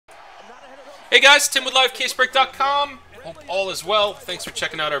Hey guys, Tim with LiveCaseBreak.com. Hope all is well. Thanks for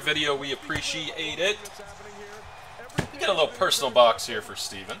checking out our video. We appreciate it. We got a little personal box here for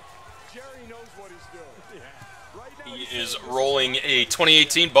Steven. He is rolling a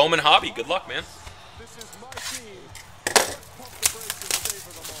 2018 Bowman Hobby. Good luck, man.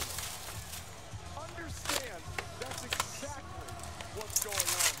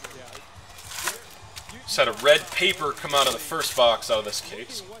 Just had a red paper come out of the first box out of this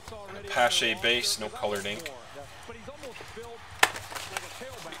case. And a Pache base, no colored ink.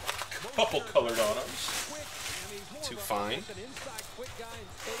 Couple colored autos. Too fine.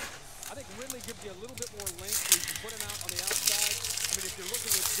 I think Ridley gives you a little bit more length so you can put him out on the outside. I mean, if you're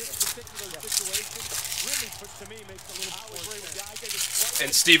looking at this particular situation, Ridley, to me, makes a little more sense.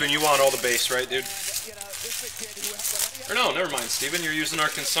 And Steven, you want all the base, right, dude? Or no, never mind, Steven. You're using our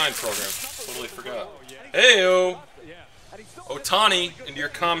consign program. Totally forgot. Hey-o! Otani into your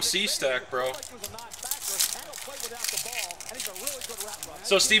ComC stack, bro.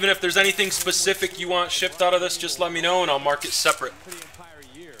 So, Steven, if there's anything specific you want shipped out of this, just let me know and I'll mark it separate.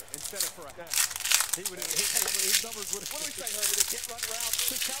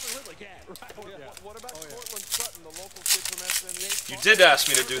 You did ask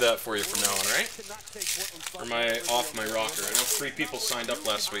me to do that for you from now on, right? Or am I off my rocker? I know 3 people signed up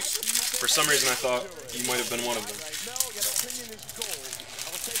last week. For some reason I thought you might have been one of them.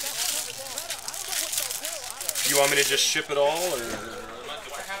 You want me to just ship it all, or do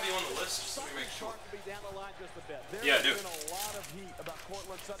I have you on the list? Just let me make sure. Yeah, I do.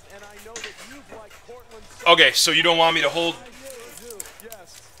 Okay, so you don't want me to hold.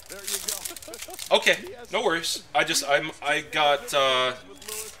 Okay, no worries. I got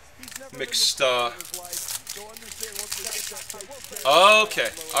mixed. Okay,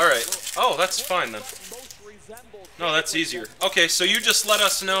 all right. Oh, that's fine then. No, that's easier. Okay, so you just let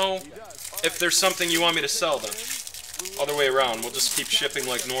us know if there's something you want me to sell then. Other way around, we'll just keep shipping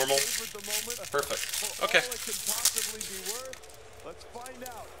like normal. Perfect. Okay.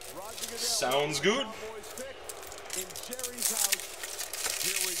 Sounds good.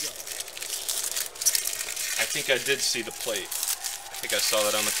 I think I did see the plate. I think I saw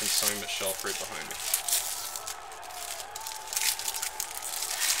that on the consignment shelf right behind me.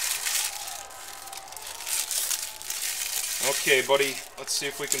 Okay, buddy, let's see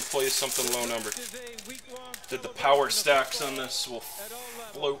if we can play something low number. Did the power stacks on this will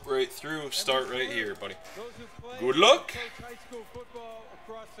float right through. Start right here, buddy. Good luck.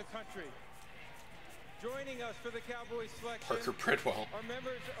 Parker Pridwell.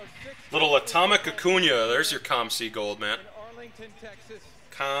 Little Atomic Acuna. There's your ComC gold, man.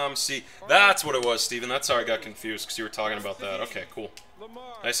 ComC. That's what it was, Steven. That's how I got confused, because you were talking about that. Okay, cool.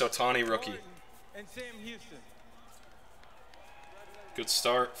 Nice Otani rookie. Good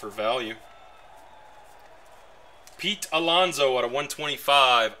start for value. Pete Alonso at a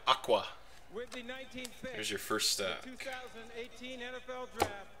 125 Aqua. There's your first stack. 2018 NFL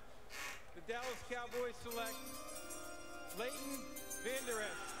Draft. The Dallas Cowboys select Leighton Vander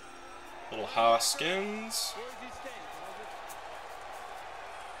Esch. Little Hoskins.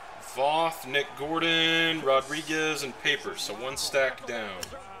 Voth, Nick Gordon, Rodriguez, and Paper. So one stack down.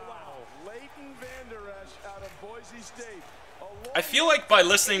 I feel like by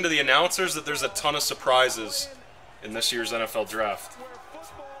listening to the announcers that there's a ton of surprises in this year's NFL Draft.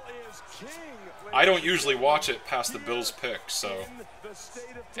 I don't usually watch it past the Bills pick, so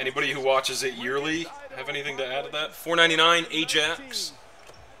anybody who watches it yearly have anything to add to that? $4.99 Ajax.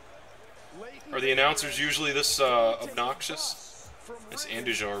 Are the announcers usually this obnoxious? This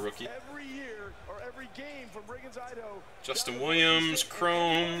Andujar rookie. Justin Williams,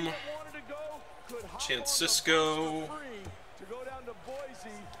 Chrome, Chance Cisco. To go down to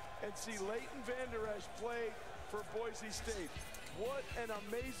Boise and see Leighton Vander Esch play for Boise State. What an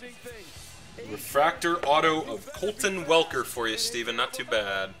amazing thing. Refractor auto of Colton Welker for you, Steven. Not too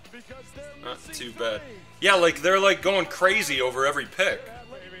bad. Not too bad. Yeah, like they're like going crazy over every pick.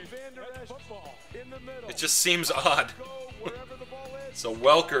 It just seems odd. So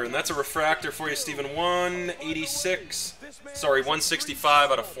Welker, and that's a refractor for you, Steven. 186. Sorry,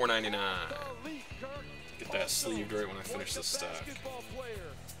 165 out of 499. Get that sleeved right when I finish this stack.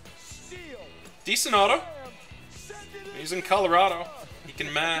 Decent auto. He's in Colorado. He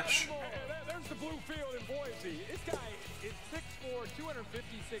can mash.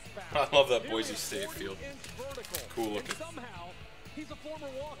 I love that Boise State field. Cool looking.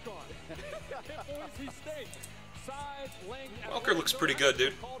 Welker looks pretty good,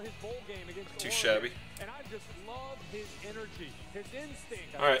 dude. Not too shabby.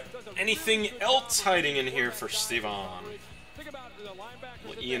 Alright, anything else hiding in here for Steven? Think about the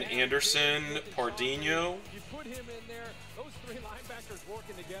linebackers. that Ian they have. Anderson, Pardinho. You put him in there. Those three linebackers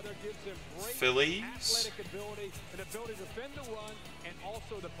working together gives him great Phillies. athletic ability, an ability to defend the run and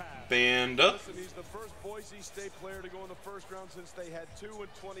also the pass. Banda. Listen, he's the first Boise State player to go in the first round since they had 2 in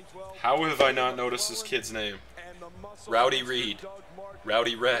 2012. How have I not noticed this kid's name? And the muscle Rowdy monster Reed. Doug Martin.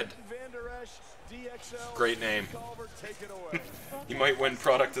 Rowdy Red. Van Der Esch, DXL, Great name. Culver, take it away. He might win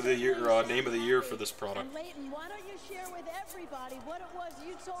Product of the Year, Name of the Year for this product. And Leighton, why don't you share with everybody what it was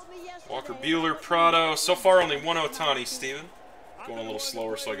you told me yesterday? Walker Buehler, Prado. So far, only one Ohtani, Steven. Going a little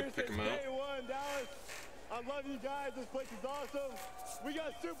slower so I can pick him out. I love you guys. This place is awesome. We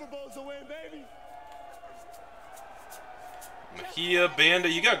got Super Bowls to win, baby. Mejia, Banda,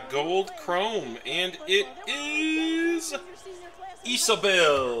 you got gold chrome, and it is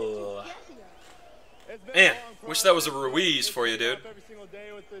Isabel. Man, wish that was a Ruiz for you, dude.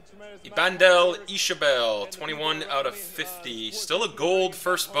 Ibandel Isabel, 21 out of 50. Still a gold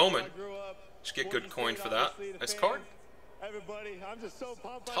first Bowman. Should get good coin for that. Nice card. Everybody, I'm just so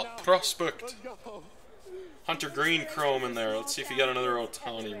pumped right now. Top prospect. Let's go. Hunter Green chrome in there. Let's see if you got another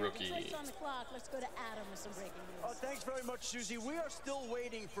Ohtani rookie. Let's go to Adam with some breaking news. Thanks very much, Susie. We are still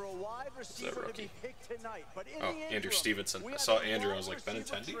waiting for a wide receiver to be picked tonight. But in Oh, the Andrew interim, Stevenson. we I had saw a Andrew. I wide was like, receiver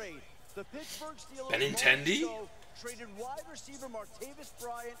Benintendi? trade. The Pittsburgh Steelers Benintendi? traded wide receiver Martavis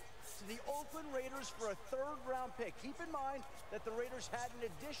Bryant to the Oakland Raiders for a third-round pick. Keep in mind that the Raiders had an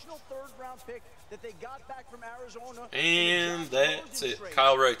additional third-round pick that they got back from Arizona. And that's it.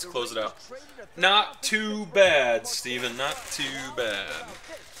 Kyle Wright to close it out. Not too bad, Steven. Not too bad.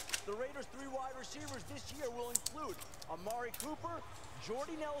 The Raiders' 3 wide receivers this year will include Amari Cooper,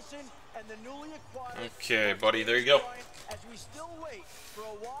 Jordy Nelson, and the newly acquired. Okay, buddy, there you go. As we still wait for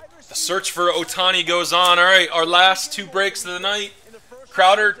a wide receiver. The search for Ohtani goes on. All right, our last 2 breaks of the night.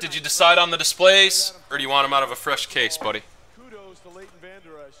 Crowder, did you decide on the displays, or do you want them out of a fresh case, buddy? Kudos to Leighton Van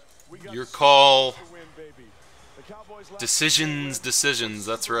Der Esch. We got Your call. to win, baby. The Cowboys last Decisions.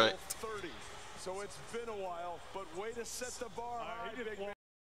 That's right. 30. So it's been a while, but way to set the bar high, big man.